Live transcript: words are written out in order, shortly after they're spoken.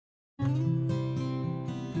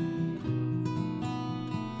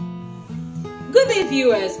Good day,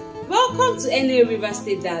 viewers. Welcome to NA River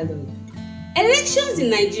State Dialogue. Elections in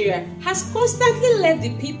Nigeria has constantly left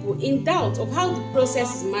the people in doubt of how the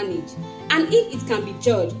process is managed and if it can be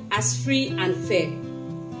judged as free and fair.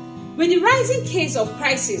 With the rising case of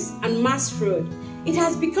crisis and mass fraud, it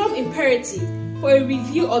has become imperative for a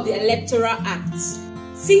review of the Electoral Act.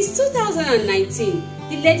 Since 2019,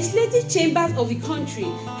 the legislative chambers of the country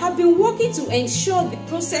have been working to ensure the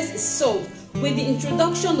process is solved with the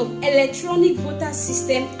introduction of electronic voter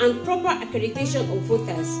system and proper accreditation of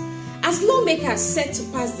voters, as lawmakers set to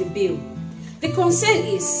pass the bill. The concern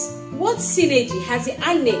is, what synergy has the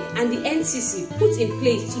INEC and the NCC put in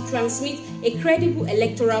place to transmit a credible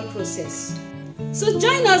electoral process? So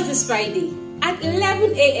join us this Friday at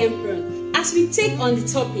 11 a.m. prompt as we take on the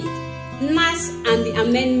topic, Nass and the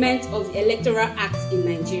amendment of the Electoral Act in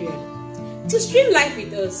Nigeria. To stream live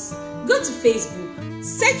with us, go to Facebook,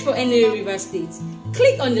 search for NA River State,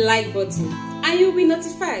 click on the like button, and you'll be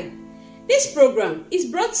notified. This program is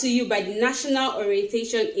brought to you by the National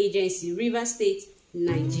Orientation Agency, River State,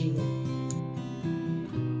 Nigeria.